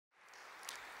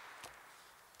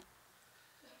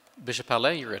Bishop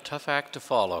Alain, you're a tough act to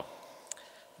follow,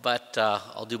 but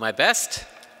I'll do my best.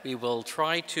 I'll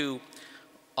try to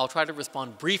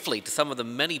respond briefly to some of the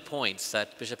many points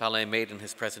that Bishop Alain made in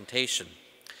his presentation.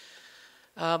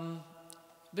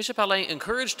 Bishop Alain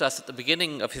encouraged us at the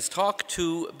beginning of his talk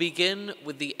to begin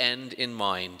with the end in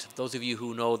mind. Those of you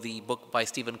who know the book by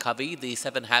Stephen Covey, The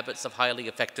 7 Habits of Highly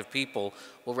Effective People,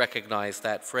 will recognize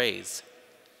that phrase.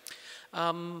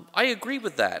 I agree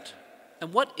with that.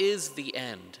 And what is the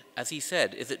end? As he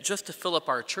said, is it just to fill up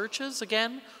our churches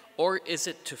again, or is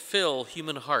it to fill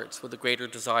human hearts with a greater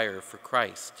desire for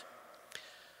Christ?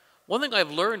 One thing I've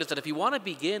learned is that if you want to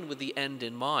begin with the end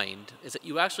in mind, is that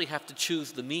you actually have to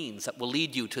choose the means that will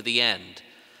lead you to the end.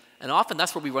 And often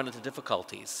that's where we run into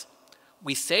difficulties.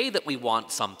 We say that we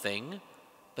want something,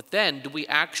 but then do we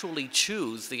actually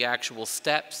choose the actual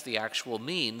steps, the actual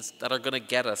means that are going to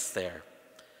get us there?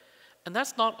 And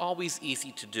that's not always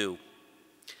easy to do.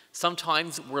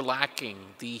 Sometimes we're lacking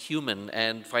the human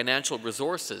and financial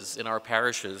resources in our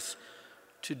parishes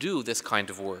to do this kind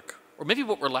of work. Or maybe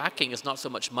what we're lacking is not so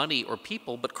much money or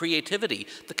people, but creativity,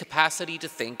 the capacity to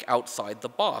think outside the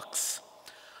box,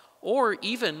 or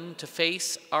even to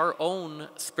face our own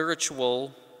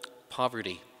spiritual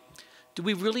poverty. Do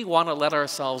we really want to let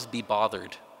ourselves be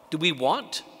bothered? Do we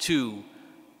want to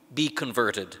be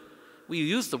converted? We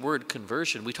use the word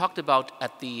conversion. We talked about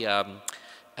at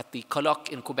the colloque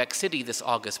in Quebec City this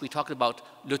August, we talked about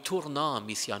le tournant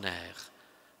missionnaire,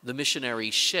 the missionary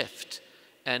shift.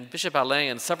 And Bishop Alain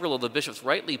and several of the bishops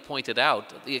rightly pointed out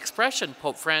that the expression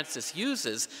Pope Francis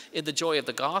uses in the Joy of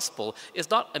the Gospel is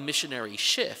not a missionary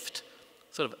shift,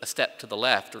 sort of a step to the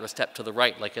left or a step to the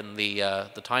right, like in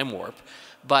the time warp,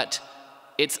 but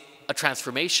it's a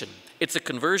transformation. It's a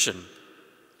conversion.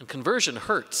 And conversion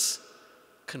hurts.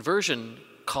 Conversion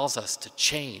calls us to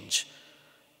change.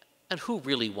 And who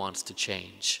really wants to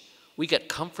change? We get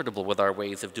comfortable with our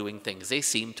ways of doing things. They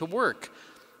seem to work.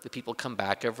 The people come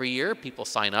back every year. People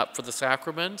sign up for the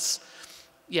sacraments.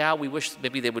 Yeah, we wish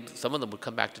maybe some of them would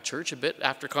come back to church a bit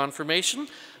after confirmation,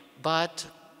 but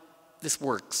this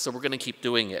works, so we're going to keep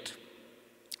doing it.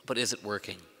 But is it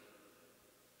working?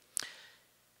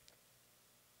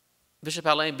 Bishop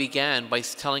Alain began by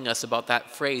telling us about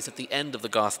that phrase at the end of the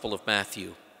Gospel of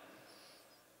Matthew,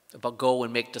 about go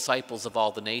and make disciples of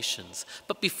all the nations.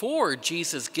 But before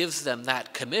Jesus gives them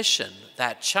that commission,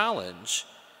 that challenge,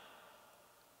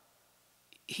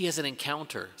 he has an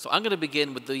encounter. So I'm going to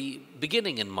begin with the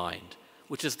beginning in mind,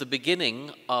 which is the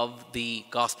beginning of the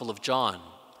Gospel of John.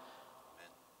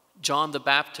 John the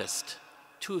Baptist,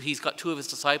 he's got 2 of his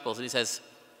disciples, and he says,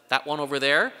 that one over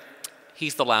there,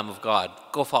 he's the Lamb of God.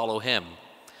 Go follow him.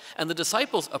 And the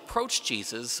disciples approach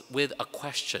Jesus with a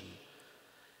question.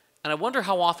 And I wonder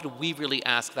how often we really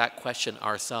ask that question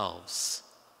ourselves.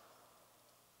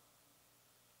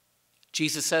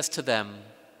 Jesus says to them,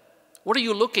 what are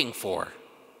you looking for?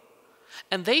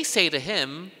 And they say to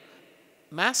him,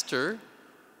 Master,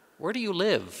 where do you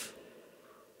live?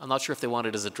 I'm not sure if they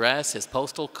wanted his address, his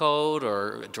postal code,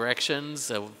 or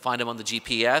directions, find him on the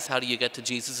GPS. How do you get to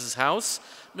Jesus' house?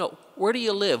 No, where do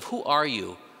you live? Who are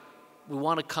you? We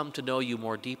want to come to know you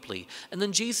more deeply. And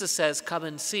then Jesus says, come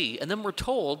and see. And then we're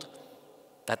told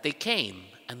that they came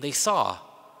and they saw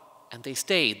and they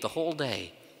stayed the whole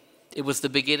day. It was the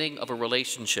beginning of a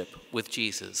relationship with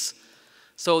Jesus.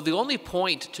 So the only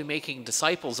point to making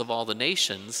disciples of all the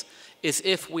nations is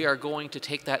if we are going to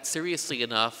take that seriously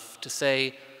enough to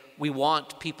say, we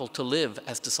want people to live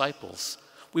as disciples.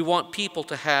 We want people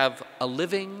to have a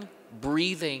living,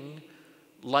 breathing,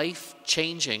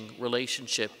 life-changing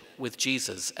relationship with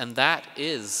Jesus. And that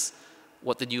is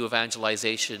what the new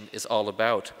evangelization is all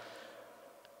about.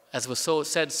 As was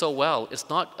said so well, it's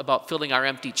not about filling our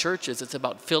empty churches, it's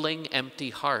about filling empty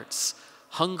hearts,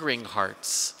 hungering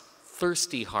hearts,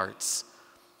 thirsty hearts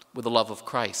with the love of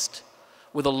Christ,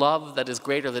 with a love that is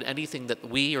greater than anything that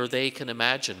we or they can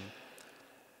imagine.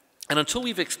 And until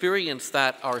we've experienced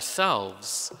that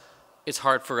ourselves, it's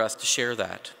hard for us to share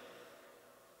that.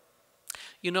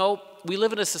 You know, we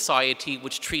live in a society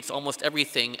which treats almost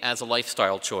everything as a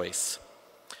lifestyle choice.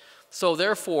 So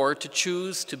therefore, to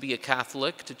choose to be a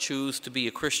Catholic, to choose to be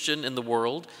a Christian in the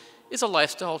world is a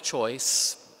lifestyle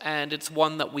choice, and it's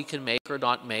one that we can make or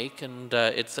not make, and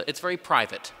it's very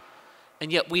private.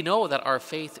 And yet we know that our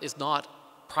faith is not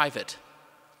private.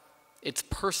 It's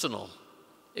personal.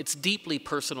 It's deeply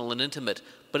personal and intimate,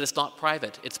 but it's not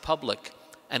private. It's public,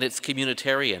 and it's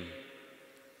communitarian.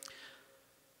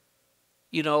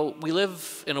 You know, we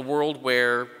live in a world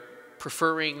where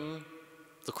preferring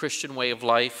the Christian way of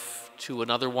life to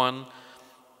another one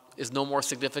is no more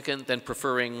significant than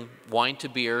preferring wine to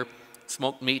beer,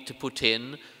 smoked meat to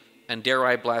poutine, and dare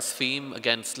I blaspheme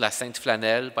against La Sainte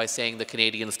Flanelle by saying the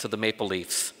Canadians to the Maple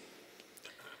Leafs.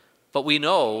 But we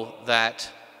know that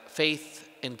faith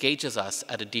engages us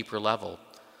at a deeper level.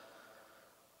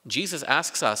 Jesus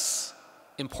asks us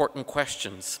important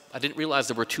questions. I didn't realize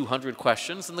there were 200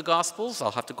 questions in the Gospels.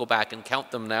 I'll have to go back and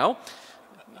count them now.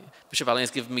 Bishop Alain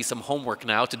has given me some homework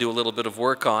now to do a little bit of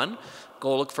work on.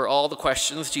 Go look for all the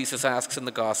questions Jesus asks in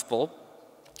the Gospel.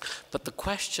 But the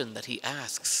question that he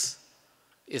asks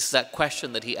is that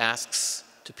question that he asks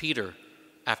to Peter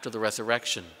after the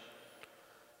resurrection.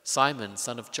 Simon,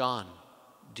 son of John,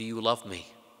 do you love me?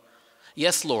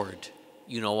 Yes, Lord,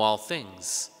 you know all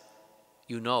things.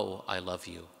 You know I love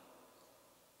you.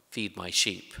 Feed my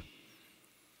sheep.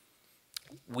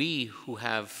 We who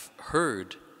have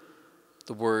heard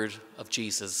the word of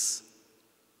Jesus,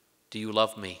 do you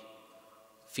love me?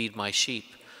 Feed my sheep,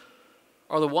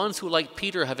 are the ones who, like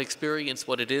Peter, have experienced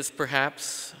what it is,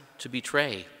 perhaps, to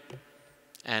betray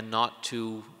and not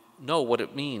to know what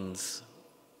it means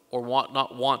or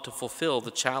not want to fulfill the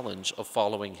challenge of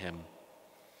following him.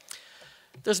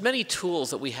 There's many tools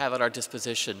that we have at our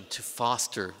disposition to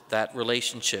foster that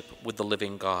relationship with the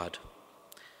living God.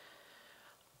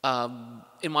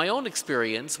 In my own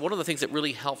experience, one of the things that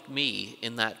really helped me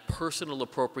in that personal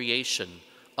appropriation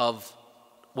of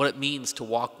what it means to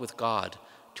walk with God,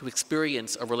 to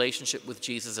experience a relationship with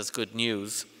Jesus as good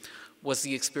news, was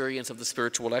the experience of the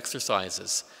spiritual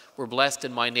exercises. We're blessed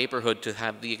in my neighborhood to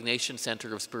have the Ignatian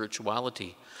Center of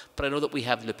Spirituality, but I know that we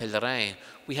have Le Pèlerin.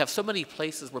 We have so many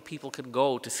places where people can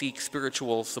go to seek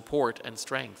spiritual support and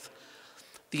strength.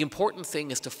 The important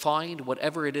thing is to find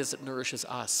whatever it is that nourishes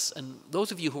us. And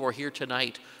those of you who are here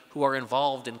tonight who are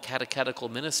involved in catechetical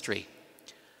ministry,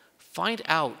 find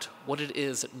out what it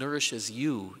is that nourishes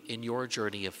you in your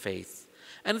journey of faith.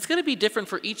 And it's going to be different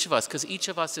for each of us because each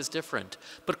of us is different.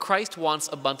 But Christ wants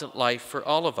abundant life for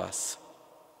all of us.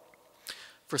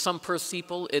 For some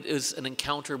people, it is an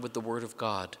encounter with the Word of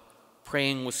God,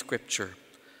 praying with Scripture.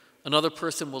 Another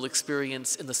person will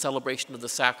experience in the celebration of the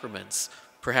sacraments,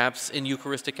 perhaps in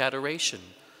Eucharistic adoration,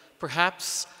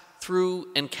 perhaps through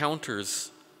encounters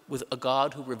with a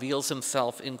God who reveals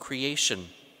himself in creation,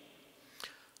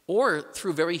 or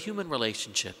through very human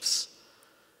relationships.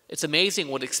 It's amazing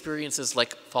what experiences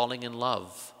like falling in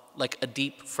love, like a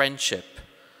deep friendship,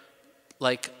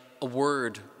 like a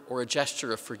word or a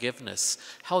gesture of forgiveness,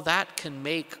 how that can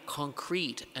make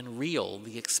concrete and real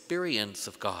the experience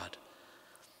of God.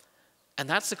 And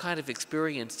that's the kind of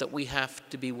experience that we have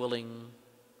to be willing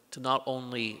to not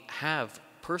only have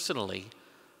personally,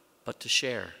 but to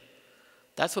share.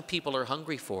 That's what people are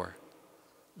hungry for.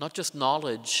 Not just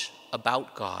knowledge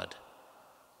about God,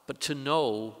 but to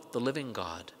know the living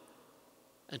God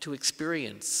and to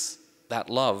experience that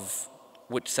love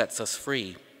which sets us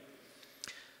free.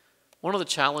 One of the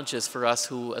challenges for us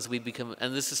who, as we become,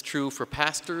 and this is true for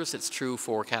pastors, it's true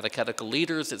for catechetical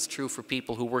leaders, it's true for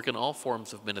people who work in all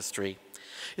forms of ministry,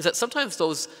 is that sometimes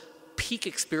those peak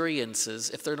experiences,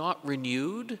 if they're not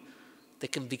renewed, they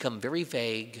can become very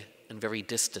vague and very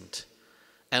distant.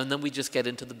 And then we just get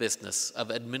into the business of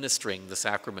administering the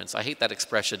sacraments. I hate that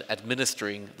expression,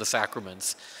 administering the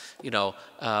sacraments. You know,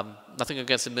 nothing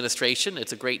against administration.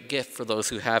 It's a great gift for those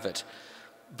who have it.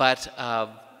 But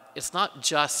it's not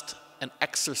just an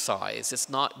exercise. It's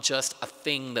not just a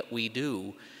thing that we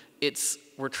do.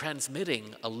 We're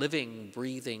transmitting a living,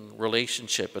 breathing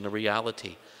relationship and a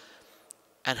reality.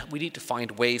 And we need to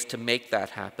find ways to make that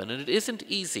happen. And it isn't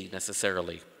easy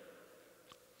necessarily.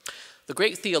 The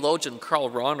great theologian Karl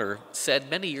Rahner said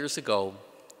many years ago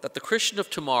that the Christian of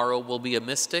tomorrow will be a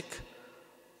mystic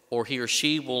or he or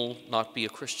she will not be a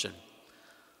Christian.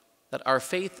 That our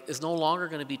faith is no longer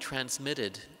going to be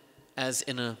transmitted as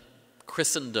in a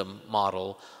Christendom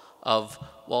model of,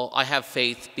 well, I have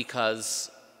faith because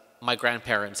my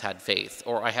grandparents had faith,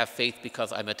 or I have faith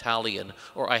because I'm Italian,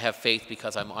 or I have faith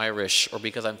because I'm Irish, or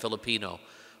because I'm Filipino,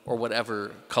 or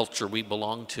whatever culture we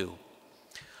belong to.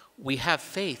 We have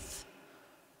faith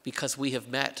because we have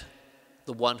met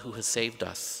the one who has saved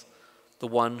us, the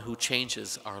one who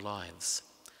changes our lives.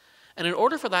 And in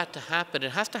order for that to happen,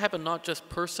 it has to happen not just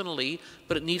personally,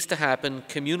 but it needs to happen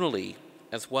communally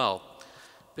as well.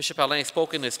 Bishop Alain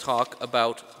spoke in his talk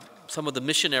about some of the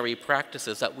missionary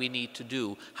practices that we need to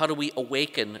do. How do we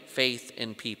awaken faith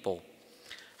in people?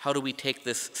 How do we take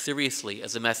this seriously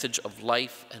as a message of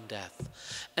life and death?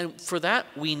 And for that,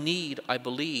 we need, I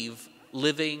believe,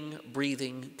 living,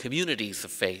 breathing communities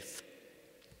of faith.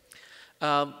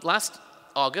 Last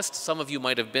August, some of you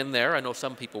might have been there, I know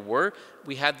some people were,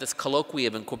 we had this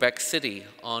colloquium in Quebec City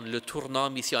on le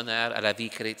tournant missionnaire à la vie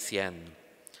chrétienne.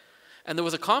 And there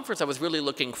was a conference I was really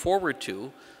looking forward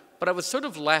to but I was sort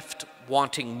of left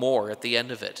wanting more at the end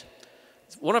of it.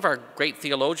 One of our great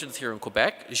theologians here in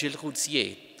Quebec, Gilles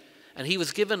Routier, and he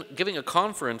was giving a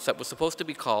conference that was supposed to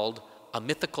be called A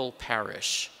Mythical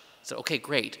Parish. So, okay,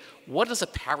 great. What does a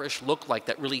parish look like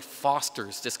that really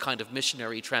fosters this kind of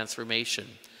missionary transformation?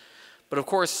 But of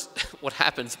course, what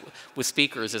happens with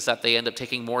speakers is that they end up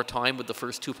taking more time with the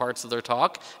first two parts of their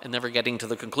talk and never getting to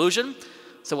the conclusion.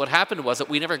 So what happened was that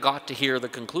we never got to hear the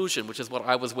conclusion, which is what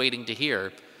I was waiting to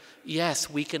hear. Yes,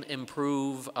 we can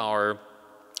improve our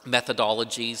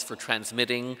methodologies for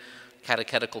transmitting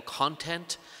catechetical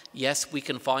content. Yes, we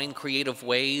can find creative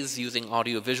ways using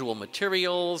audiovisual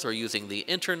materials or using the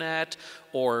internet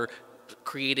or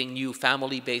creating new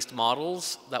family-based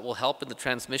models that will help in the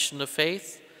transmission of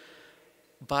faith.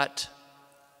 But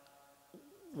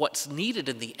what's needed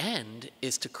in the end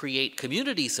is to create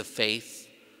communities of faith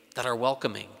that are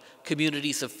welcoming,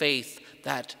 communities of faith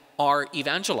that are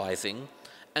evangelizing,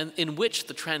 and in which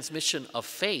the transmission of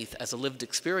faith as a lived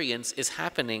experience is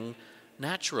happening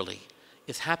naturally.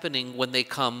 It's happening when they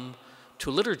come to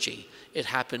liturgy. It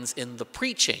happens in the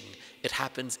preaching. It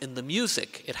happens in the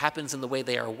music. It happens in the way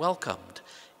they are welcomed.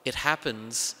 It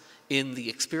happens in the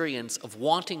experience of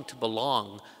wanting to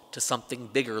belong to something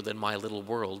bigger than my little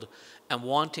world and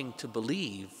wanting to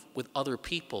believe with other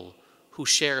people who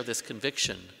share this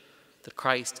conviction that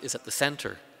Christ is at the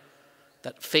center,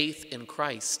 that faith in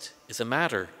Christ is a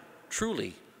matter,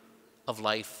 truly, of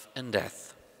life and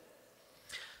death.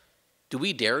 Do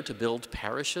we dare to build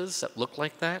parishes that look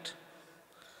like that?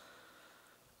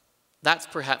 That's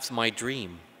perhaps my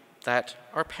dream, that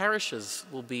our parishes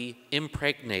will be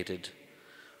impregnated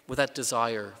with that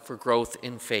desire for growth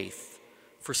in faith,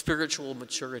 for spiritual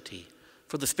maturity,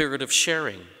 for the spirit of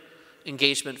sharing,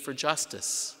 engagement for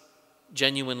justice,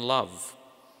 genuine love,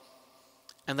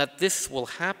 and that this will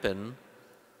happen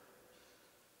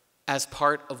as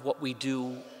part of what we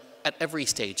do at every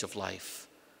stage of life.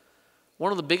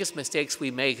 One of the biggest mistakes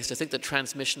we make is to think that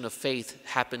transmission of faith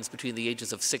happens between the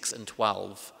ages of 6 and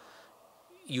 12,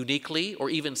 uniquely, or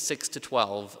even 6 to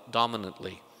 12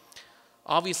 dominantly.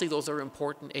 Obviously, those are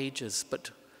important ages,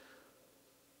 but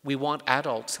we want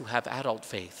adults who have adult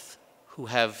faith, who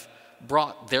have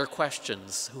brought their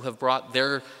questions, who have brought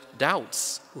their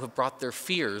doubts, who have brought their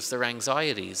fears, their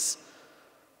anxieties,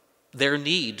 their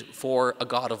need for a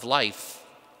God of life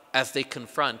as they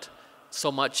confront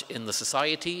so much in the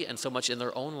society and so much in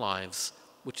their own lives,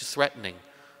 which is threatening,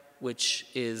 which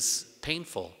is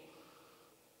painful,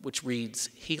 which needs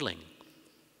healing.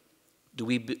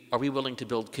 Are we willing to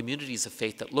build communities of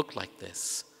faith that look like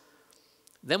this?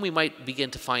 Then we might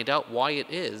begin to find out why it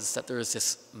is that there is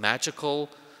this magical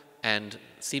and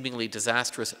seemingly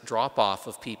disastrous drop-off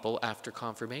of people after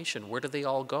confirmation. Where do they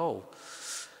all go?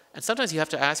 And sometimes you have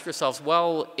to ask yourselves,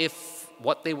 well, if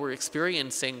what they were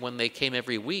experiencing when they came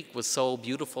every week was so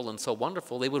beautiful and so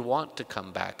wonderful, they would want to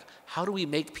come back. How do we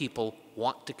make people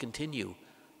want to continue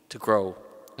to grow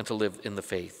and to live in the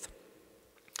faith?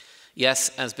 Yes,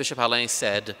 as Bishop Alain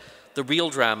said, the real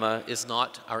drama is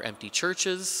not our empty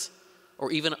churches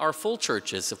or even our full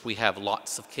churches if we have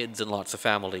lots of kids and lots of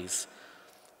families.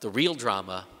 The real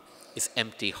drama is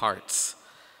empty hearts.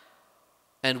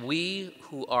 And we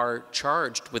who are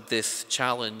charged with this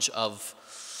challenge of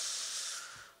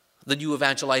the new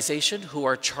evangelization, who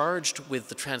are charged with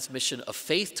the transmission of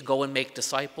faith to go and make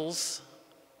disciples,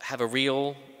 have a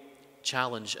real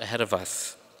challenge ahead of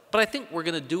us. But I think we're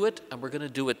going to do it, and we're going to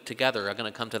do it together. I'm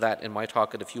going to come to that in my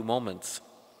talk in a few moments.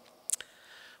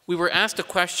 We were asked a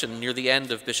question near the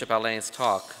end of Bishop Alain's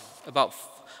talk about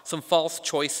some false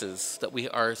choices that we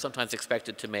are sometimes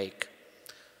expected to make.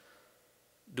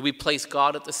 Do we place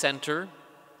God at the center,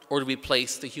 or do we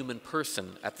place the human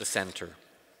person at the center?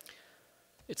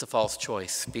 It's a false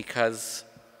choice because,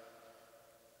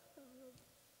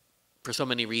 for so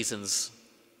many reasons,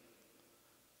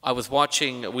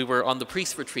 we were on the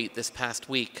priest retreat this past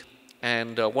week,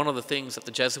 and one of the things that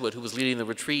the Jesuit who was leading the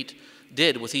retreat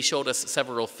did was he showed us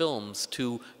several films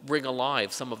to bring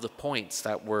alive some of the points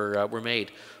that were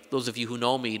made. Those of you who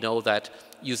know me know that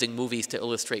using movies to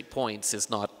illustrate points is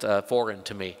not foreign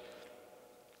to me.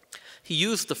 He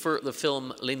used the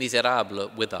film Les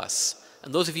Miserables with us.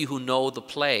 And those of you who know the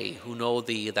play, who know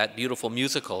that beautiful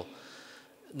musical,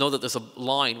 know that there's a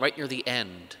line right near the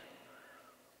end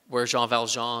where Jean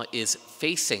Valjean is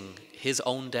facing his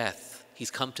own death.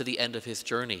 He's come to the end of his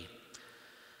journey.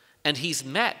 And he's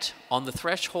met on the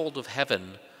threshold of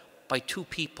heaven by two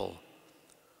people,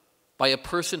 by a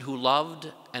person who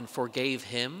loved and forgave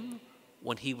him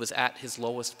when he was at his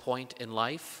lowest point in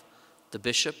life, the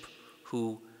bishop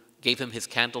who gave him his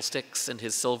candlesticks and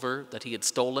his silver that he had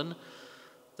stolen,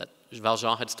 that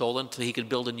Valjean had stolen so he could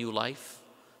build a new life.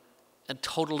 A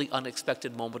totally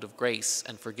unexpected moment of grace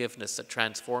and forgiveness that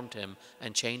transformed him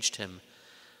and changed him.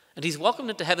 And he's welcomed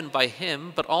into heaven by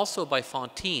him, but also by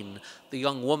Fantine, the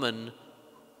young woman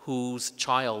whose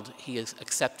child he has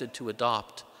accepted to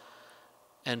adopt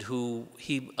and who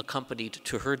he accompanied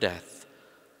to her death.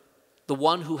 The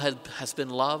one who has been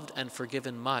loved and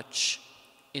forgiven much,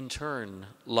 in turn,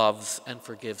 loves and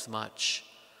forgives much.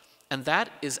 And that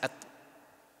is at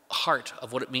the heart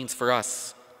of what it means for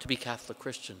us to be Catholic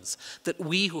Christians, that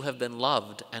we who have been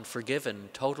loved and forgiven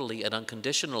totally and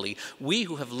unconditionally, we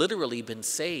who have literally been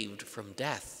saved from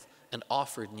death and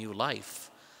offered new life,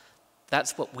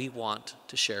 that's what we want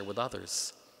to share with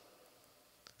others.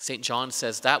 St. John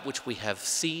says that which we have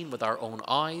seen with our own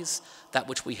eyes, that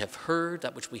which we have heard,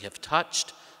 that which we have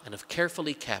touched and have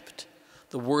carefully kept,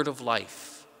 the word of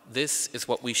life, this is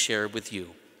what we share with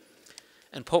you.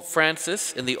 And Pope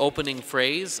Francis, in the opening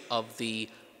phrase of the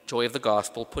Joy of the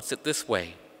Gospel, puts it this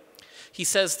way. He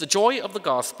says, the joy of the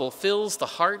gospel fills the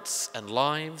hearts and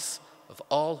lives of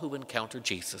all who encounter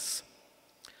Jesus.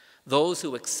 Those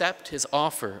who accept his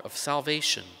offer of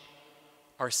salvation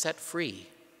are set free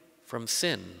from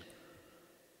sin,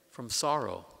 from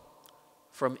sorrow,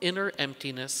 from inner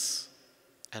emptiness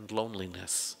and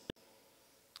loneliness.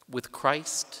 With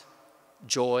Christ,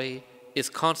 joy is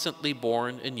constantly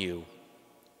born anew.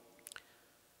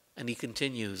 And he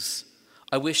continues,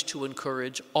 I wish to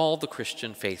encourage all the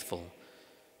Christian faithful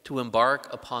to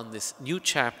embark upon this new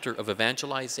chapter of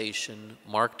evangelization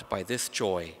marked by this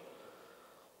joy,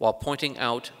 while pointing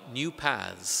out new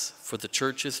paths for the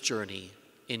Church's journey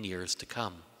in years to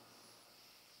come.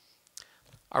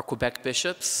 Our Quebec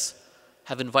bishops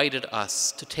have invited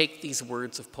us to take these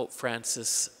words of Pope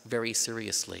Francis very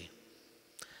seriously.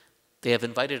 They have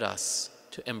invited us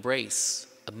to embrace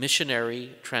a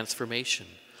missionary transformation,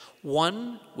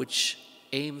 one which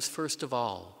aims first of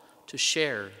all to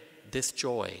share this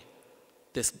joy,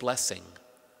 this blessing,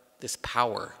 this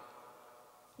power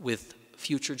with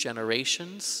future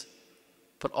generations,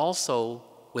 but also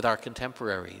with our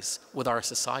contemporaries, with our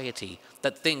society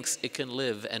that thinks it can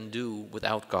live and do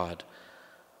without God.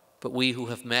 But we who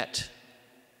have met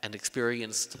and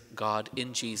experienced God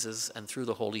in Jesus and through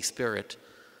the Holy Spirit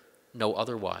know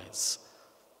otherwise,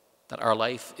 that our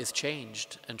life is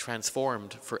changed and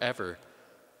transformed forever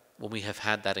when we have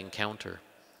had that encounter.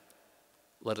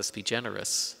 Let us be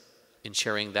generous in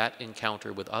sharing that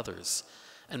encounter with others.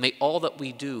 And may all that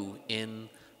we do in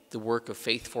the work of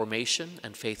faith formation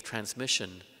and faith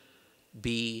transmission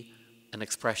be an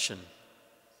expression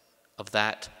of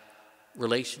that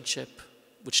relationship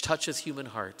which touches human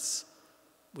hearts,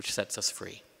 which sets us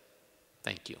free.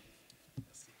 Thank you.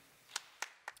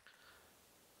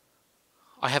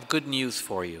 I have good news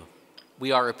for you.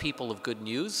 We are a people of good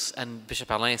news, and Bishop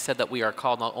Alain said that we are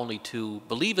called not only to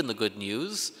believe in the good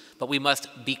news, but we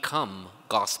must become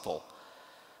gospel.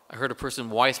 I heard a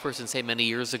wise person say many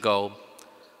years ago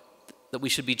that we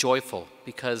should be joyful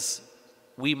because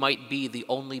we might be the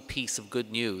only piece of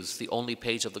good news, the only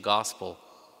page of the gospel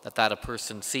that a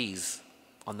person sees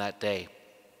on that day.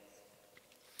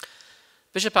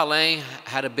 Bishop Alain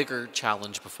had a bigger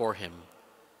challenge before him.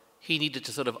 He needed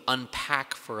to sort of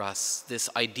unpack for us this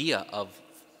idea of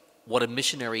what a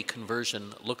missionary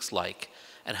conversion looks like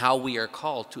and how we are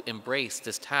called to embrace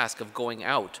this task of going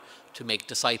out to make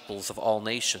disciples of all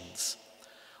nations.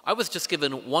 I was just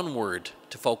given one word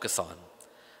to focus on,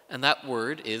 and that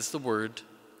word is the word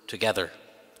together,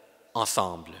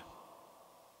 ensemble.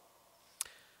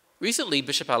 Recently,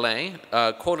 Bishop Alain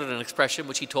quoted an expression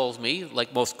which he told me,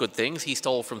 like most good things, he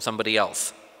stole from somebody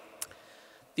else.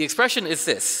 The expression is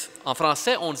this. En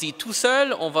français, on dit tout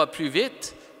seul, on va plus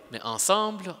vite, mais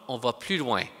ensemble, on va plus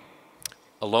loin.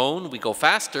 Alone, we go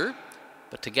faster,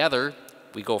 but together,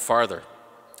 we go farther.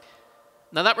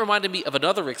 Now that reminded me of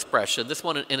another expression, this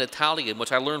one in Italian,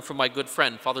 which I learned from my good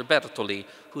friend, Father Bertoli,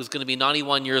 who's going to be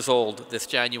 91 years old this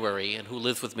January and who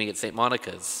lives with me at St.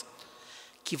 Monica's.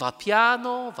 Chi va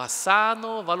piano, va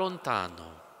sano, va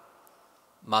lontano,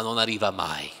 ma non arriva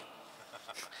mai.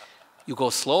 You go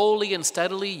slowly and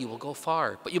steadily, you will go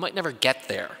far, but you might never get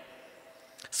there.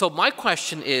 So my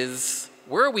question is,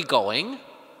 where are we going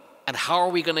and how are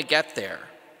we going to get there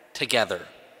together?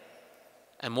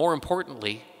 And more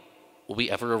importantly, will we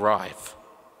ever arrive?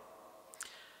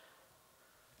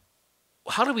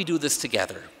 How do we do this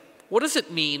together? What does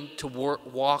it mean to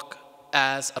walk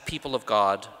as a people of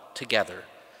God together?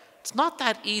 It's not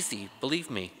that easy, believe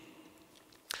me.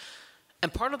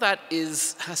 And part of that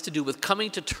has to do with coming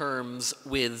to terms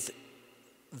with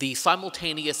the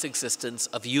simultaneous existence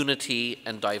of unity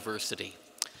and diversity.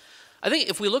 I think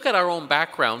if we look at our own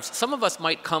backgrounds, some of us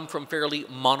might come from fairly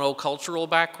monocultural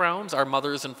backgrounds. Our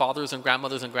mothers and fathers and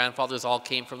grandfathers all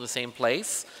came from the same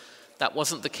place. That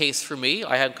wasn't the case for me.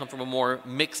 I had come from a more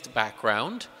mixed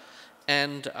background.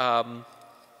 And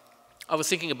I was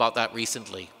thinking about that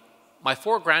recently. My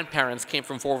 4 grandparents came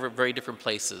from 4 very different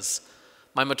places.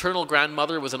 My maternal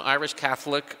grandmother was an Irish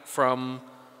Catholic from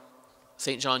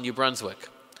St. John, New Brunswick.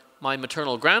 My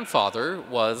maternal grandfather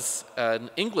was an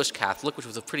English Catholic, which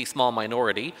was a pretty small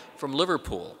minority, from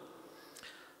Liverpool.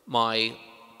 My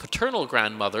paternal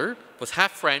grandmother was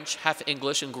half French, half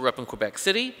English, and grew up in Quebec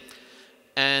City.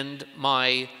 And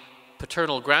my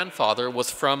paternal grandfather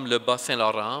was from Le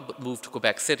Bas-Saint-Laurent, but moved to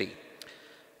Quebec City.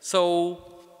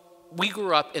 So we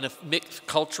grew up in a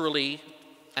culturally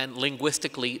and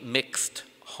linguistically mixed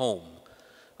home.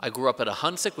 I grew up at a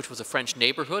Hunsick, which was a French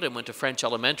neighborhood, and went to French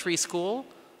elementary school.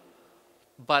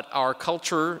 But our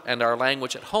culture and our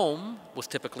language at home was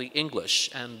typically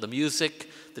English, and the music,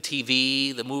 the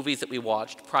TV, the movies that we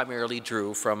watched primarily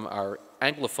drew from our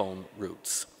Anglophone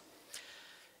roots.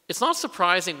 It's not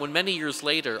surprising when many years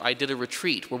later I did a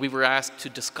retreat where we were asked to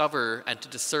discover and to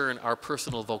discern our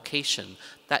personal vocation,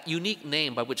 that unique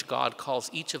name by which God calls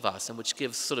each of us and which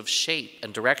gives sort of shape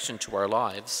and direction to our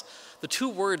lives. The 2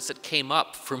 words that came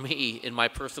up for me in my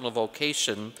personal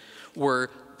vocation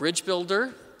were bridge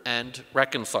builder and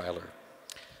reconciler.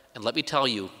 And let me tell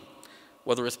you,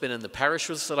 whether it's been in the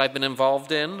parishes that I've been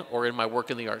involved in, or in my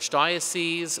work in the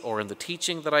Archdiocese, or in the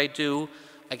teaching that I do,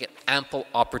 I get ample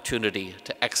opportunity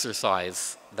to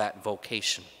exercise that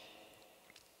vocation.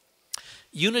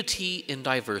 Unity in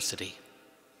diversity.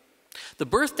 The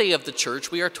birthday of the church,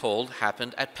 we are told,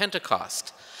 happened at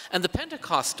Pentecost. And the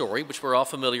Pentecost story, which we're all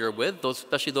familiar with,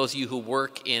 especially those of you who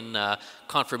work in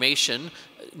confirmation,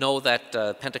 know that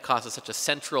Pentecost is such a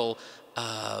central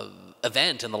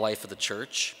event in the life of the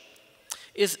church,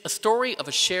 is a story of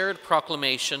a shared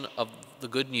proclamation of the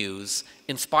good news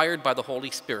inspired by the Holy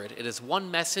Spirit. It is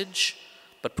one message,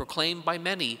 but proclaimed by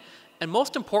many, and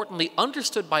most importantly,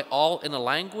 understood by all in a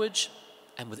language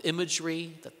and with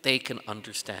imagery that they can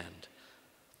understand.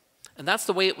 And that's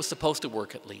the way it was supposed to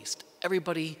work, at least.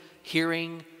 Everybody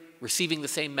hearing, receiving the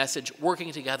same message,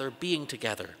 working together, being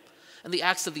together. And the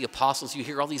Acts of the Apostles, you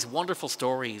hear all these wonderful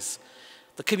stories.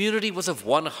 The community was of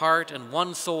one heart and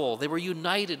one soul. They were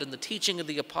united in the teaching of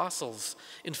the apostles,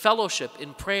 in fellowship,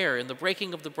 in prayer, in the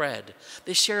breaking of the bread.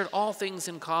 They shared all things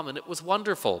in common. It was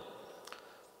wonderful.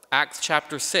 Acts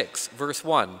chapter 6, verse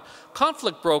 1.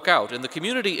 Conflict broke out in the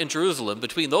community in Jerusalem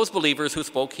between those believers who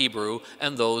spoke Hebrew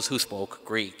and those who spoke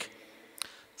Greek.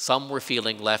 Some were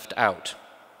feeling left out.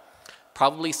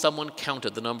 Probably someone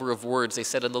counted the number of words they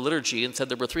said in the liturgy and said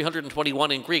there were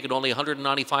 321 in Greek and only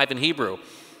 195 in Hebrew.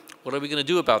 What are we going to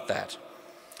do about that?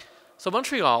 So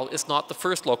Montreal is not the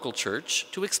first local church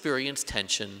to experience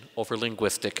tension over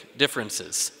linguistic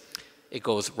differences. It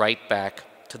goes right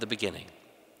back to the beginning.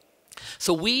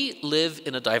 So we live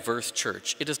in a diverse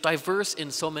church. It is diverse in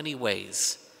so many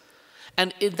ways.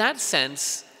 And in that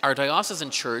sense, our diocesan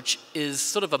church is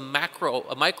sort of a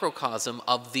microcosm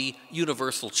of the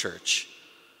universal church.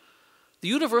 The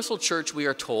universal church, we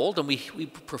are told, and we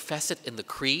profess it in the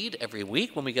creed every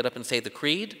week when we get up and say the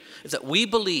creed, is that we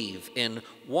believe in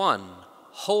one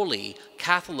holy,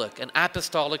 Catholic, and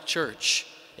apostolic church.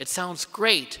 It sounds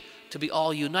great to be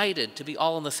all united, to be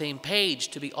all on the same page,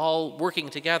 to be all working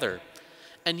together.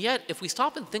 And yet, if we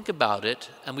stop and think about it,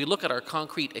 and we look at our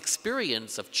concrete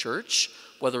experience of church,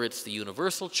 whether it's the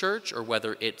universal church or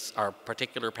whether it's our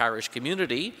particular parish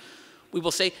community, we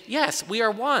will say, yes, we are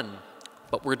one,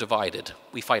 but we're divided.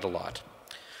 We fight a lot.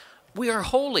 We are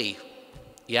holy.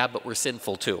 Yeah, but we're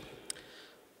sinful too.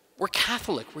 We're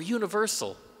Catholic, we're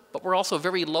universal, but we're also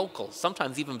very local,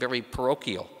 sometimes even very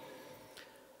parochial.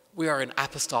 We are an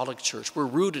apostolic church. We're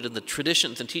rooted in the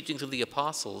traditions and teachings of the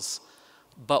apostles,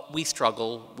 but we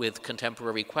struggle with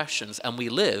contemporary questions, and we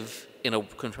live in a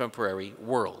contemporary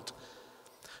world.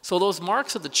 So those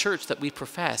marks of the church that we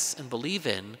profess and believe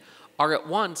in are at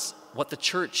once what the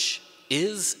church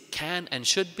is, can, and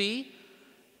should be,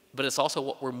 but it's also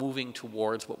what we're moving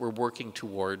towards, what we're working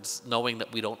towards, knowing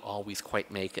that we don't always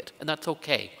quite make it. And that's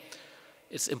okay.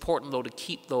 It's important, though, to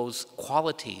keep those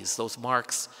qualities, those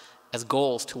marks, as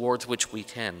goals towards which we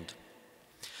tend.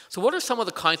 So what are some of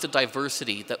the kinds of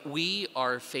diversity that we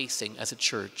are facing as a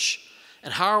church?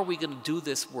 And how are we going to do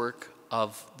this work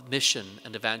of mission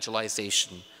and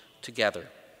evangelization together?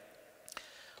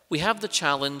 We have the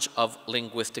challenge of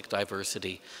linguistic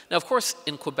diversity. Now, of course,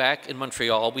 in Quebec, in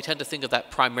Montreal, we tend to think of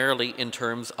that primarily in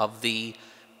terms of the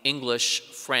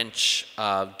English-French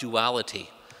duality.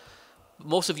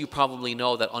 Most of you probably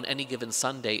know that on any given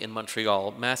Sunday in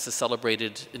Montreal, Mass is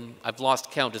celebrated in, I've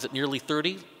lost count, is it nearly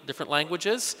 30 different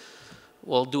languages?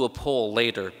 We'll do a poll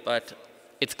later, but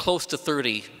it's close to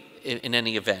 30 in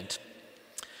any event.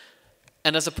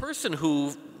 And as a person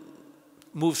who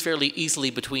moves fairly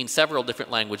easily between several different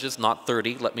languages, not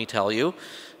 30, let me tell you,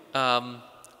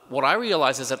 what I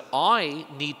realize is that I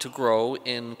need to grow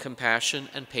in compassion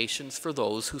and patience for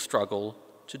those who struggle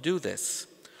to do this,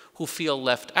 who feel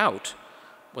left out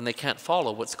when they can't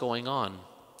follow what's going on.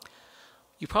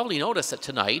 You probably noticed that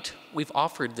tonight we've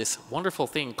offered this wonderful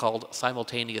thing called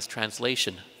simultaneous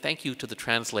translation. Thank you to the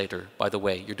translator, by the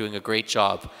way. You're doing a great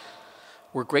job.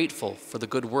 We're grateful for the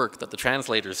good work that the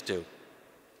translators do.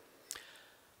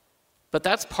 But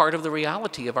that's part of the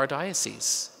reality of our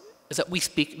diocese, is that we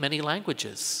speak many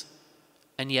languages,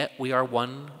 and yet we are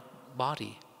one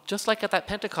body. Just like at that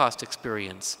Pentecost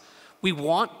experience, we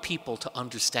want people to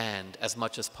understand as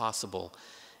much as possible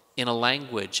in a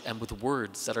language and with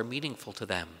words that are meaningful to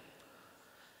them.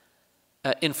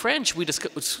 In French, we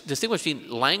distinguish between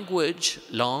language,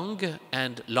 langue,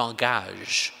 and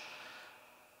langage.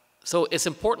 So it's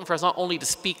important for us not only to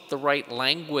speak the right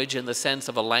language in the sense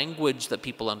of a language that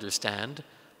people understand,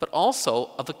 but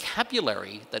also a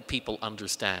vocabulary that people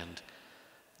understand.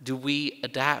 Do we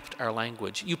adapt our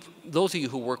language? Those of you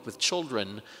who work with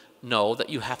children know that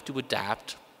you have to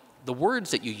adapt the words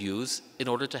that you use in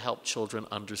order to help children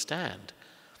understand.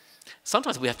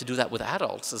 Sometimes we have to do that with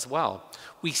adults as well.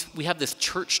 We have this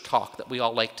church talk that we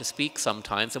all like to speak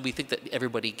sometimes, and we think that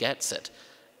everybody gets it,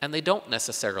 and they don't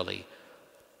necessarily.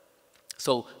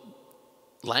 So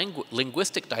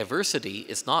linguistic diversity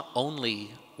is not only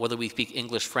whether we speak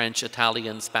English, French,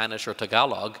 Italian, Spanish, or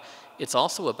Tagalog. It's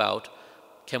also about,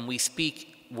 can we speak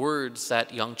words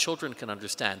that young children can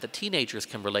understand, that teenagers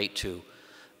can relate to,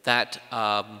 that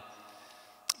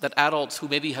adults who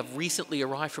maybe have recently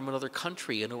arrived from another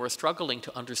country and who are struggling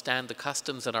to understand the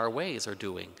customs and our ways are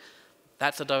doing.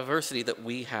 That's a diversity that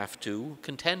we have to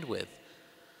contend with.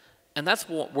 And that's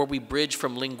where we bridge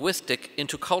from linguistic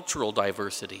into cultural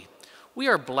diversity. We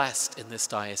are blessed in this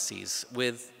diocese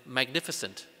with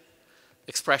magnificent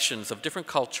expressions of different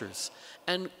cultures.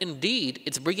 And indeed,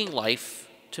 it's bringing life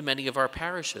to many of our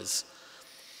parishes.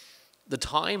 The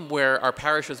time where our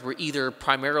parishes were either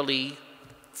primarily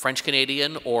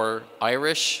French-Canadian or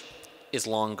Irish is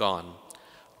long gone.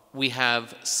 We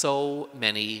have so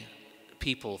many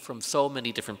people from so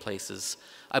many different places.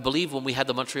 I believe when we had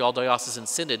the Montreal Diocesan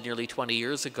Synod nearly 20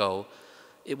 years ago,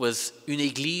 it was une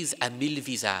église à 1000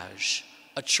 visages,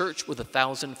 a church with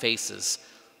 1,000 faces.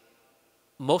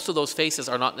 Most of those faces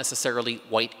are not necessarily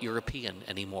white European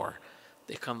anymore.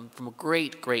 They come from a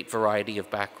great, great variety of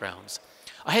backgrounds.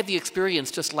 I had the experience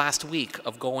just last week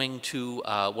of going to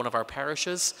one of our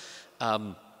parishes,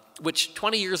 which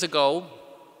 20 years ago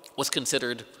was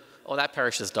considered, oh, that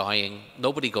parish is dying.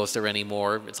 Nobody goes there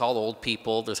anymore. It's all old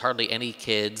people. There's hardly any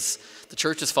kids. The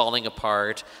church is falling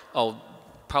apart. Oh,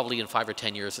 probably in 5 or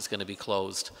 10 years it's going to be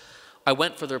closed. I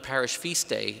went for their parish feast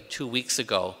day 2 weeks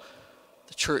ago.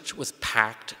 The church was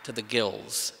packed to the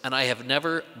gills, and I have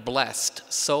never blessed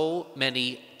so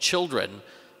many children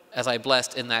as I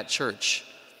blessed in that church.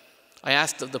 I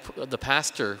asked the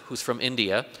pastor, who's from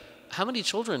India, how many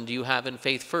children do you have in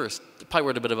Faith First? It probably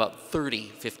would have been about 30,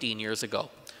 15 years ago.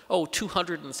 Oh,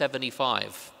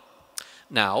 275.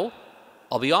 Now,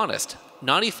 I'll be honest,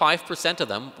 95% of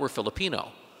them were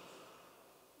Filipino.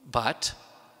 But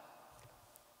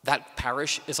that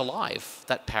parish is alive.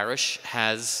 That parish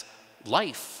has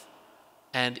life,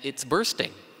 and it's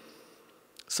bursting.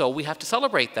 So we have to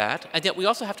celebrate that, and yet we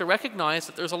also have to recognize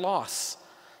that there's a loss.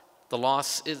 The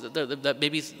loss is that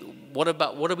maybe, what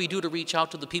do we do to reach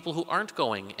out to the people who aren't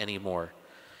going anymore?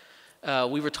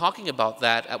 We were talking about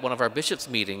that at one of our bishops'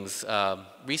 meetings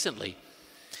recently.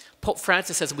 Pope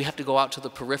Francis says we have to go out to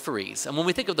the peripheries. And when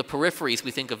we think of the peripheries,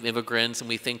 we think of immigrants, and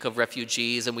we think of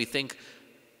refugees, and we think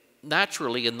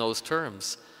naturally in those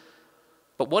terms.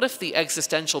 But what if the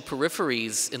existential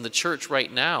peripheries in the church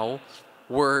right now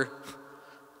were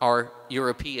our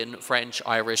European, French,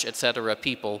 Irish, etc.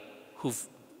 people who've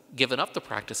given up the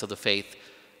practice of the faith?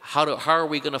 How are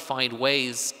we going to find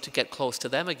ways to get close to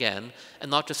them again, and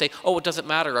not just say, oh, it doesn't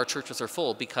matter, our churches are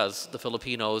full because the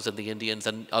Filipinos and the Indians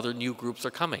and other new groups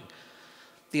are coming.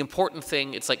 The important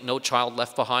thing, it's like no child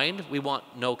left behind. We want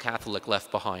no Catholic left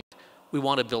behind. We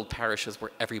want to build parishes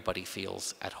where everybody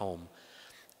feels at home.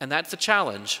 And that's a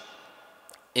challenge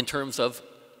in terms of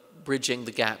bridging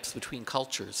the gaps between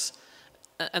cultures.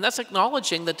 And that's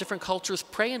acknowledging that different cultures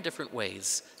pray in different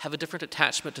ways, have a different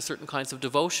attachment to certain kinds of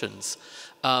devotions,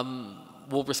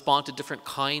 will respond to different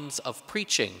kinds of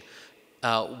preaching.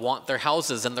 want their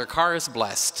houses and their cars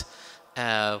blessed,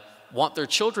 want their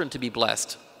children to be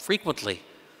blessed frequently.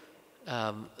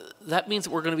 That means that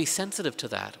we're going to be sensitive to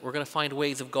that. We're going to find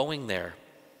ways of going there.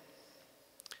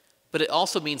 But it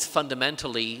also means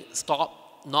fundamentally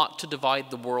stop not to divide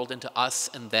the world into us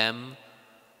and them,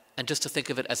 and just to think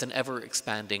of it as an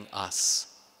ever-expanding us.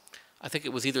 I think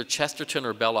it was either Chesterton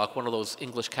or Belloc, one of those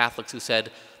English Catholics, who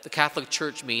said, the Catholic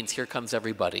Church means here comes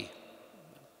everybody.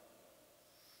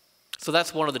 So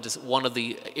that's one of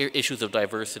the issues of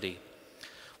diversity.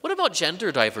 What about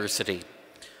gender diversity?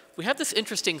 We have this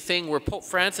interesting thing where Pope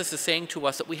Francis is saying to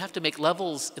us that we have to make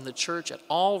levels in the church at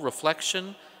all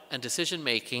reflection and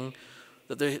decision-making,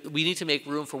 that we need to make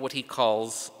room for what he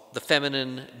calls the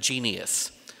feminine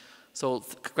genius. So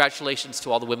congratulations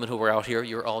to all the women who were out here.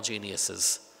 You're all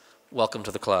geniuses. Welcome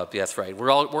to the club. Yes, right.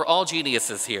 We're all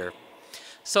geniuses here.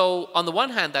 So on the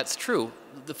one hand, that's true.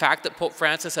 The fact that Pope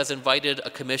Francis has invited a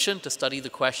commission to study the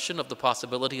question of the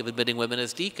possibility of admitting women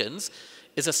as deacons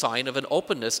is a sign of an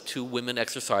openness to women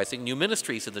exercising new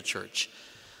ministries in the church.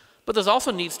 But there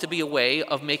also needs to be a way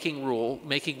of making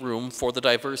room for the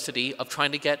diversity of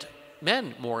trying to get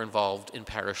men more involved in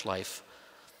parish life.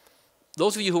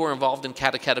 Those of you who are involved in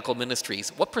catechetical ministries,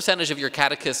 what percentage of your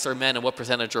catechists are men and what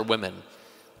percentage are women?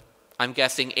 I'm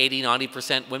guessing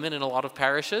 80–90% women in a lot of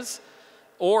parishes.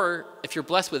 Or if you're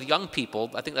blessed with young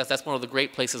people, I think that's one of the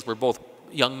great places where both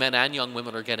young men and young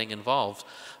women are getting involved.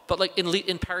 But like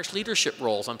in parish leadership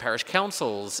roles, on parish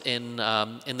councils, in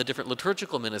the different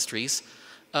liturgical ministries,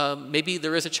 maybe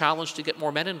there is a challenge to get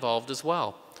more men involved as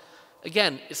well.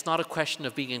 Again, it's not a question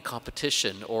of being in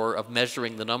competition or of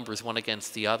measuring the numbers one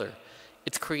against the other.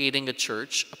 It's creating a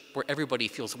church where everybody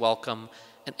feels welcome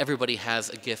and everybody has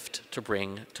a gift to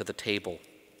bring to the table.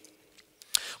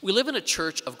 We live in a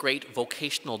church of great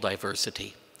vocational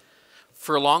diversity.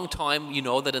 For a long time, you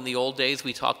know that in the old days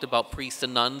we talked about priests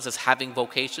and nuns as having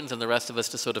vocations and the rest of us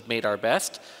just sort of made our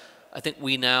best. I think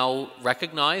we now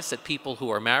recognize that people who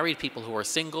are married, people who are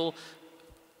single,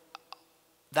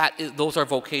 those are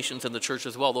vocations in the church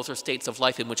as well. Those are states of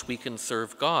life in which we can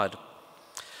serve God.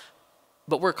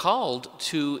 But we're called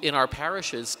to, in our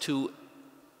parishes, to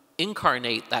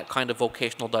incarnate that kind of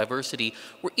vocational diversity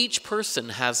where each person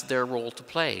has their role to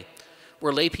play,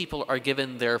 where lay people are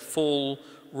given their full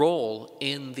role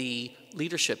in the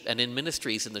leadership and in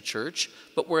ministries in the church,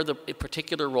 but where the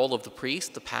particular role of the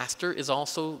priest, the pastor, is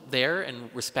also there and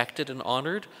respected and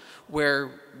honored,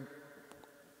 where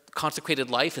consecrated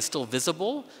life is still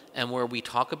visible and where we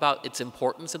talk about its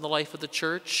importance in the life of the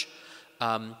church,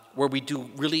 where we do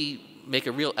really make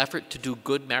a real effort to do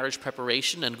good marriage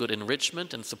preparation and good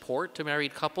enrichment and support to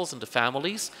married couples and to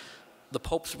families. The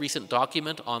Pope's recent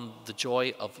document on the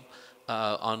joy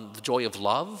of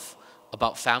love,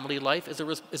 about family life,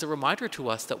 is a reminder to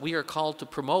us that we are called to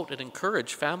promote and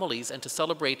encourage families and to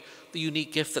celebrate the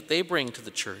unique gift that they bring to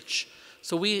the church.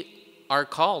 So we are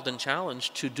called and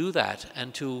challenged to do that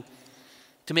and to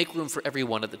make room for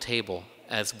everyone at the table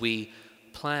as we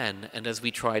plan and as we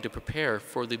try to prepare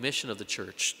for the mission of the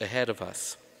church ahead of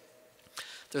us.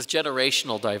 There's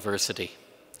generational diversity.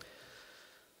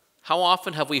 How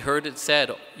often have we heard it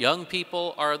said, young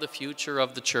people are the future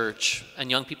of the church? And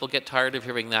young people get tired of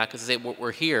hearing that because they say, well,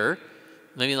 we're here.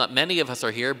 Maybe not many of us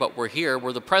are here, but we're here.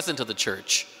 We're the present of the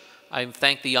church. I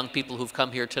thank the young people who've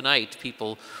come here tonight,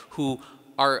 people who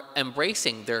are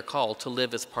embracing their call to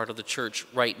live as part of the church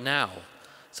right now.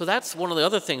 So that's one of the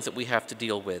other things that we have to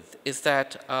deal with, is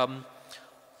that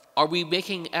are we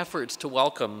making efforts to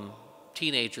welcome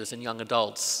teenagers and young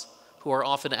adults who are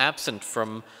often absent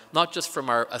from, not just from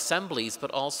our assemblies,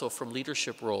 but also from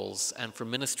leadership roles and from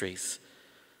ministries?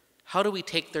 How do we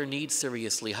take their needs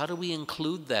seriously? How do we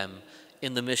include them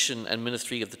in the mission and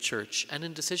ministry of the church and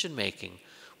in decision making?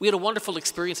 We had a wonderful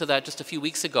experience of that just a few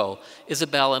weeks ago.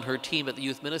 Isabel and her team at the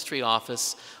Youth Ministry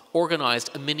Office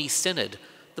organized a mini synod.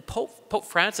 The Pope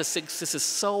Francis thinks this is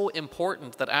so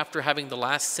important that after having the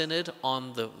last synod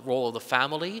on the role of the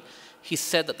family, he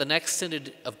said that the next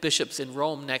synod of bishops in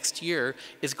Rome next year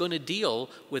is going to deal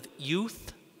with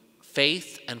youth,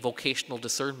 faith, and vocational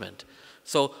discernment.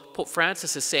 So Pope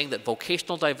Francis is saying that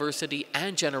vocational diversity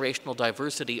and generational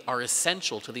diversity are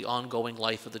essential to the ongoing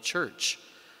life of the church.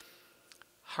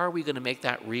 How are we going to make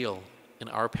that real in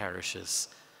our parishes?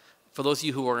 For those of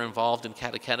you who are involved in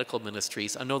catechetical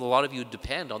ministries, I know that a lot of you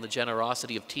depend on the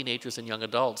generosity of teenagers and young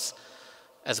adults,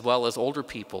 as well as older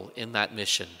people in that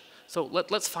mission. So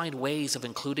let's find ways of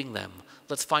including them.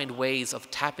 Let's find ways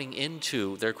of tapping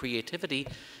into their creativity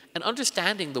and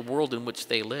understanding the world in which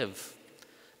they live,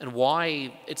 and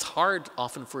why it's hard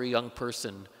often for a young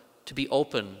person to be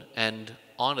open and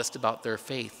honest about their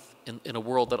faith. in a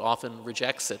world that often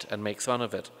rejects it and makes fun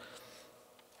of it.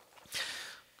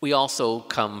 We also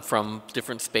come from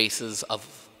different spaces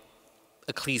of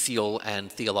ecclesial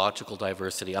and theological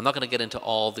diversity. I'm not going to get into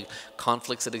all the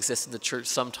conflicts that exist in the church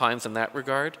sometimes in that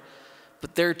regard,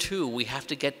 but there too we have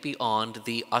to get beyond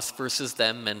the us versus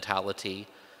them mentality,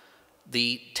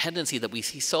 the tendency that we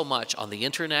see so much on the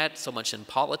internet, so much in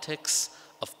politics,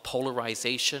 of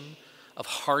polarization, of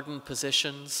hardened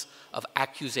positions, of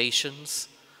accusations,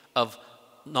 of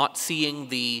not seeing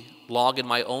the log in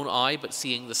my own eye, but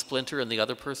seeing the splinter in the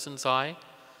other person's eye.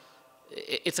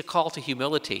 It's a call to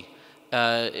humility.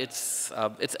 It's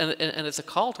a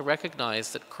call to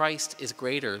recognize that Christ is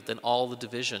greater than all the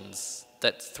divisions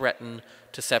that threaten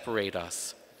to separate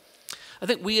us. I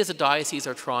think we as a diocese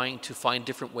are trying to find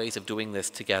different ways of doing this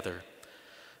together.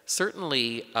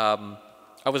 Certainly, I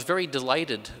was very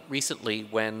delighted recently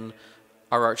when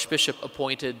our Archbishop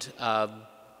appointed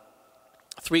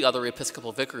 3 other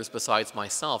Episcopal vicars besides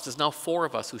myself. There's now 4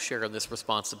 of us who share in this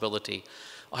responsibility.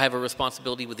 I have a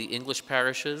responsibility with the English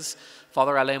parishes.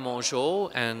 Father Alain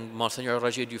Faubert and Mgr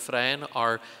Roger Dufresne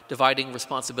are dividing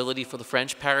responsibility for the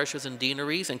French parishes and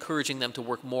deaneries, encouraging them to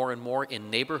work more and more in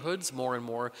neighborhoods, more and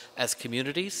more as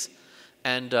communities.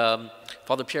 And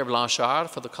Father Pierre Blanchard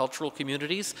for the cultural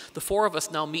communities. The 4 of us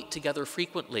now meet together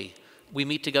frequently. We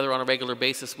meet together on a regular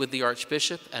basis with the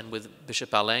Archbishop and with Bishop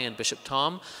Alain and Bishop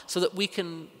Tom so that we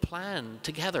can plan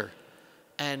together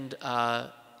and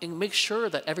make sure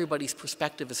that everybody's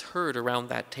perspective is heard around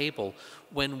that table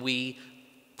when we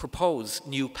propose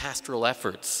new pastoral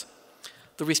efforts.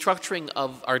 The restructuring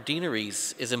of our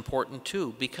deaneries is important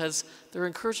too because they're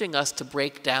encouraging us to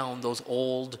break down those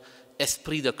old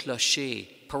esprit de clocher,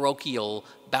 parochial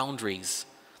boundaries,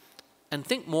 and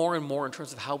think more and more in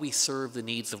terms of how we serve the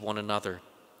needs of one another.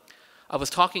 I was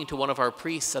talking to one of our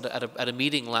priests at a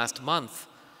meeting last month,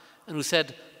 and who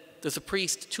said there's a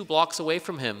priest 2 blocks away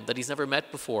from him that he's never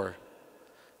met before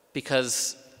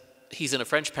because he's in a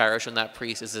French parish and that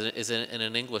priest is in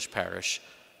an English parish.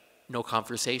 No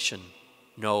conversation,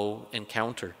 no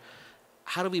encounter.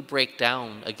 How do we break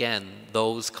down, again,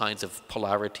 those kinds of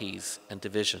polarities and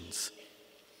divisions?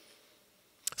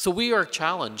 So we are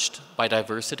challenged by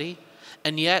diversity.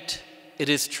 And yet, it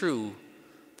is true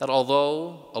that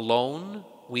although alone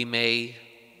we may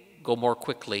go more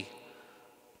quickly,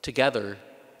 together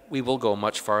we will go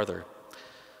much farther.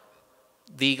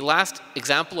 The last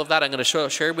example of that I'm going to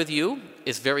share with you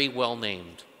is very well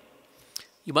named.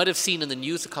 You might have seen in the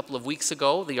news a couple of weeks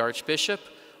ago the Archbishop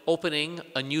opening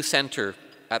a new center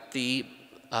at the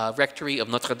rectory of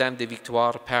Notre-Dame des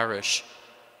Victoires parish.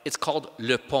 It's called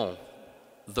Le Pont,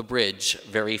 the bridge,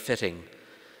 very fitting.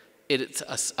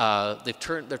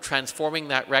 They're transforming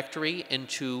that rectory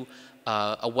into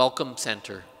a welcome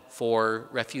center for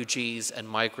refugees and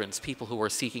migrants, people who are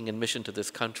seeking admission to this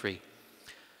country.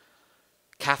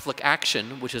 Catholic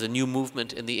Action, which is a new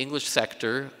movement in the English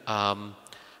sector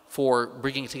for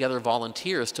bringing together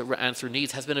volunteers to answer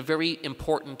needs, has been a very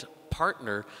important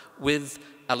partner with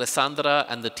Alessandra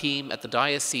and the team at the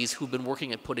diocese who've been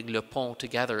working at putting Le Pont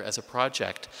together as a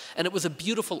project. And it was a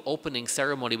beautiful opening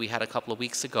ceremony we had a couple of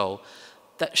weeks ago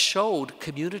that showed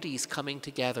communities coming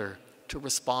together to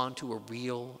respond to a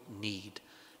real need.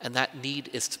 And that need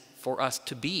is for us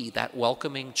to be that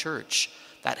welcoming church,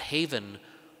 that haven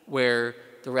where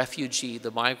the refugee,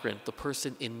 the migrant, the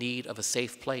person in need of a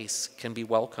safe place can be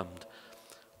welcomed.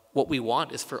 What we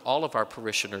want is for all of our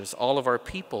parishioners, all of our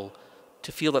people,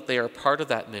 to feel that they are part of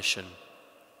that mission,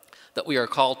 that we are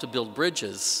called to build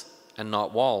bridges and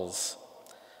not walls,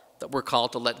 that we're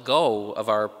called to let go of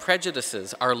our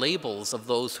prejudices, our labels of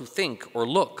those who think or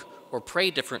look or pray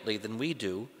differently than we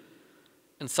do,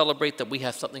 and celebrate that we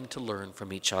have something to learn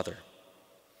from each other.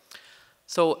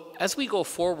 So as we go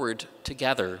forward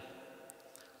together,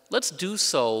 let's do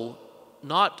so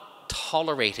not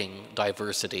tolerating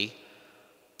diversity,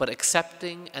 but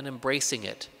accepting and embracing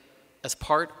it as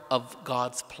part of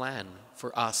God's plan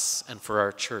for us and for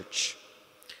our church.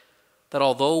 That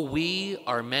although we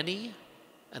are many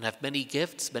and have many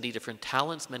gifts, many different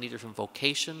talents, many different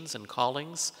vocations and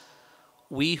callings,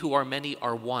 we who are many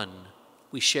are one.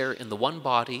 We share in the one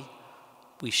body,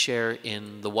 we share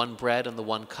in the one bread and the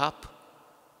one cup.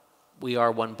 We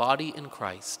are one body in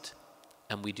Christ,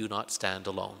 and we do not stand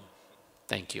alone.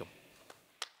 Thank you.